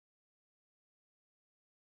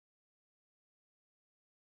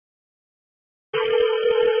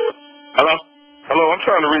Hello? Hello, I'm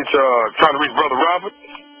trying to reach Brother Robert.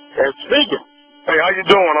 Yes, speaking. Hey, how you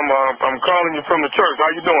doing? I'm calling you from the church.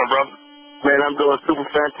 How you doing, brother? Man, I'm doing super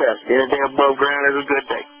fantastic. Anything above ground is a good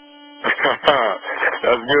day.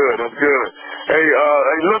 That's good. That's good. Hey,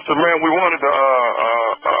 listen, man, we wanted to,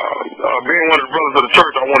 being one of the brothers of the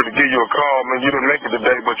church, I wanted to give you a call. Man, you didn't make it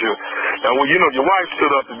today, but your wife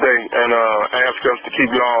stood up today and asked us to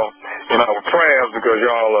keep y'all in our prayers because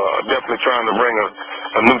y'all are definitely trying to bring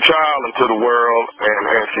a new child into the world,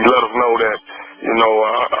 and she let us know that,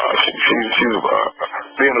 she's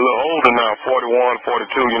being a little older now, 41,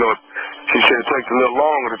 42, she said it takes a little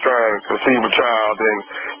longer to try and conceive a child than,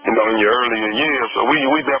 in your earlier years. So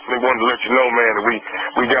we definitely wanted to let you know, man, that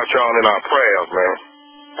we got y'all in our prayers, man.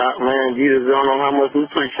 Man, Jesus don't know how much we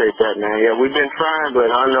appreciate that, man. Yeah, we've been trying, but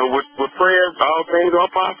I know with prayers, all things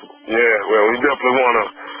are possible. Yeah, well, we definitely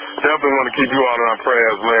want to keep you all in our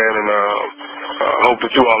prayers, man, and hope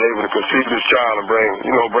that you all are able to conceive this child and bring a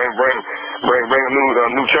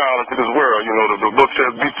new child into this world. The book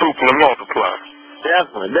says, be fruitful and multiply.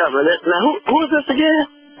 Definitely. Now, who is this again?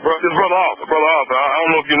 This is Brother Arthur. Brother Arthur. I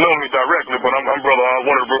don't know if you know me directly, but I'm Brother Arthur,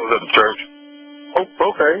 one of the brothers at the church. Oh,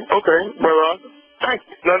 okay, Brother Arthur. Thank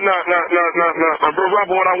you. Now, Brother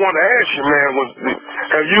Robert, what I want to ask you, man, was,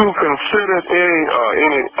 have you considered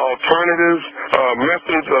any alternatives,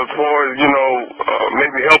 methods as far as,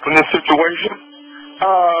 maybe helping this situation?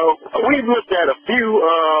 We've looked at a few.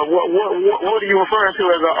 What are you referring to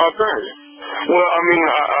as an alternative? Well, I mean,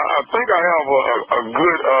 I think I have a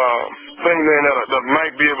good thing then that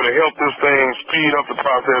might be able to help this thing speed up the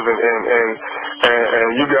process, and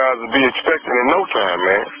you guys will be expecting in no time,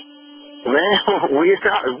 man. Man, we're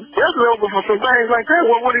definitely open for some things like that.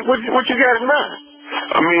 What you got in mind?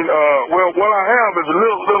 I mean, well, what I have is a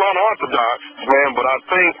little unorthodox, man, but I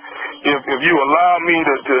think if you allow me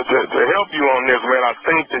to help you on this, man, I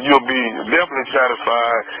think that you'll be definitely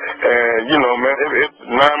satisfied. And, man, if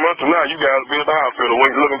 9 months from now, you guys will be at the hospital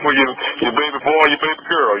looking for your baby boy, your baby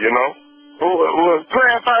girl, Well,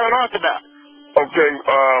 clarify unorthodox. Okay,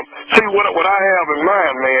 see, what I have in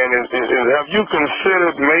mind, man, is have you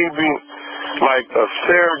considered maybe like a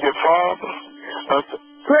surrogate father?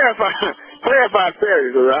 Clarify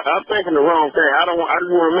surrogate, because I'm thinking the wrong thing. I just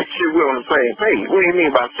want to make sure we're on the same page. What do you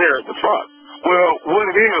mean by surrogate father? Well, what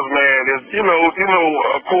it is, man, is,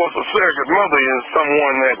 of course, a surrogate mother is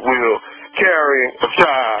someone that will carry a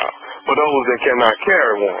child for those that cannot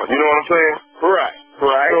carry one. You know what I'm saying? Right.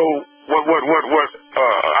 So,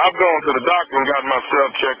 I've gone to the doctor and got myself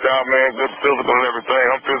checked out, man, good physical and everything.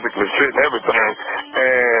 I'm physically fit and everything.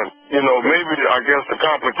 And, maybe I guess the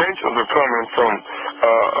complications are coming from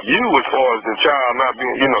you as far as the child not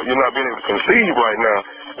being, you're not being able to conceive right now.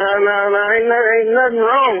 No, ain't nothing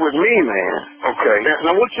wrong with me, man. Okay.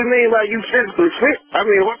 Now, what you mean by you physically fit? I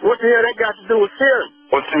mean, what the hell that got to do with surrogate?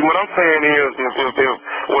 Well, see, what I'm saying is,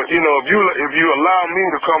 if you allow me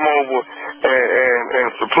to come over and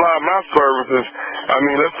supply my services, I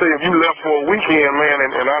mean, let's say if you left for a weekend, man,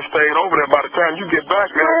 and I stayed over there, by the time you get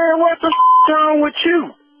back, man, what the wrong with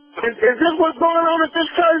you? Is this what's going on at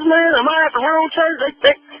this church, man? Am I at the wrong church?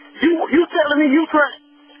 You telling me you trying?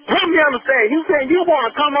 Let me understand. You saying you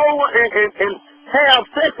want to come over and have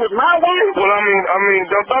sex with my wife? Well, I mean,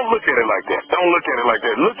 don't look at it like that. Don't look at it like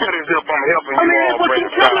that. Look at it as if I'm helping you. I mean, what you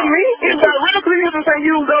telling me is directly you can say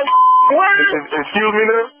you those words. Excuse me,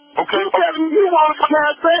 now? Okay. You telling me you want to come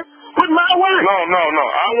have sex with my wife? No.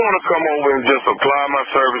 I want to come over and just apply my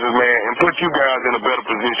services, man, and put you guys in a better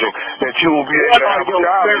position that you will be able to have a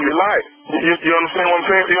child in your life. You understand what I'm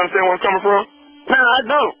saying? You understand where I'm coming from? No, I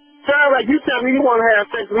don't. Sound like you tell me you want to have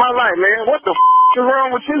sex with my life, man. What the is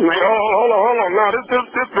wrong with you, man? Hold on. No, this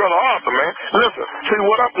Brother Arthur, man. Listen, see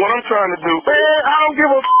what I'm trying to do. Man, I don't give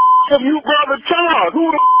a if you Brother Charles. Who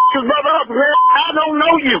the is Brother Arthur, man? I don't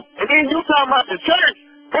know you. And then you talking about the church.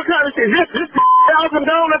 What kind of shit? This thousand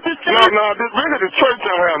dollars at this church? No, the church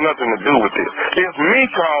don't have nothing to do with this. It's me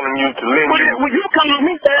calling you to lend you. Well, you calling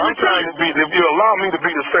me that? I'm trying to be, if you allow me to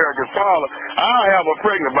be the surrogate father, I'll have her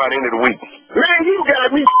pregnant by the end of the week. Man, you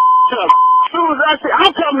got me up. As soon as I say,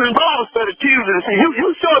 I'm coming in Bible study Tuesday to see you. You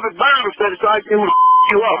show up at Bible study so I can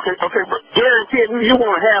you up. Okay, bro. Guarantee me you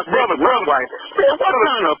want to have brother wife. Man, what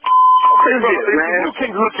kind of is this, man? You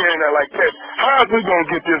keep looking at that like that. How are we going to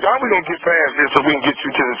get this? How are we going to get past this so we can get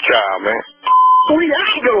you to this child, man? We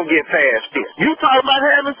ain't going to get past this. You talking about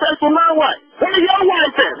having sex with my wife. Where's your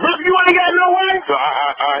wife at? Brother, you ain't got no wife? So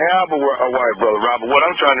I have a wife, Brother Robert. What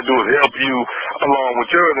I'm trying to do is help you along with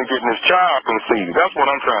yours and getting this child conceived. That's what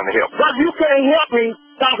I'm trying to help. Brother, you can't help me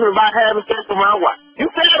talking about having sex with my wife. You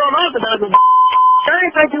said it on Orthodox. I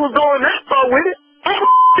ain't think you was going that far with it. How the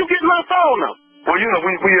you get my phone number? Well, you know,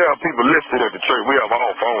 we have people listed at the church. We have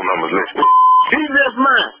all phone numbers listed. He's just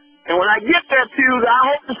mine. And when I get that Tuesday, I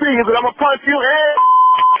hope to see you, because I'm going to punch you and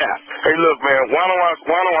Hey, look, man, why don't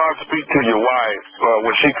I speak to your wife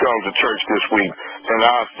when she comes to church this week, and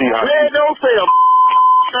I'll see how... Man, don't say a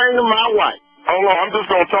thing to my wife. Hold on, I'm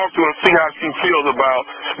just going to talk to her and see how she feels about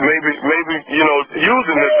maybe, you know,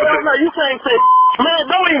 using this. No, you can't say, man,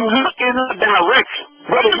 don't even look in that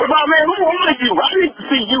direction. Brother, man, who are you? I need to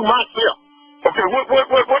see you myself. Okay, what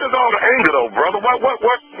is all the anger, though, brother? What?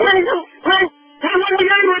 Man, you want me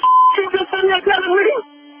angry at you just sitting there telling me?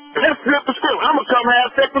 Let's flip the script. I'm going to come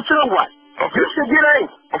have sex with your wife. Okay. You should get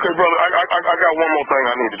angry. Okay, brother, I got one more thing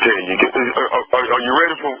I need to tell you. Are you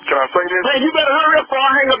ready for, can I say this? Man, you better hurry up before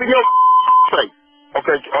I hang up in your face.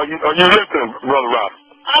 Okay, are you listening, Brother Ross?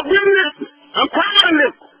 I've been listening. I'm tired of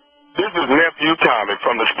listening. This is Nephew Tommy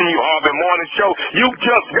from the Steve Harvey Morning Show. You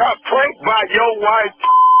just got pranked by your wife.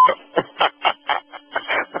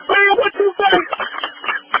 Man, what you say?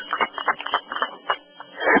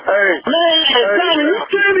 Hey. Man, Tommy, you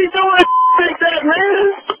can't be doing like that, man.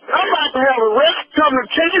 I'm about to have a rest come to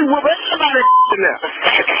change with everybody now.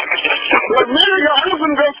 But man, your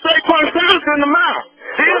husband goes straight punch Thursday in the mouth.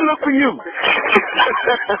 He'll look for you.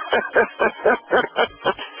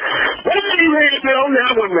 What did you hear on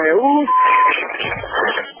that one, man? Ooh.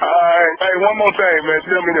 Alright, hey, one more thing, man.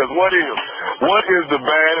 Tell me this. What is the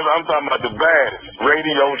baddest, I'm talking about the baddest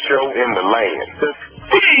radio show in the land? The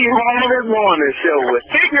Steve Harvey Morning Show with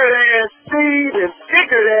ignorant ass Steve and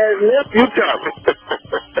ignorant ass Nephew Tommy.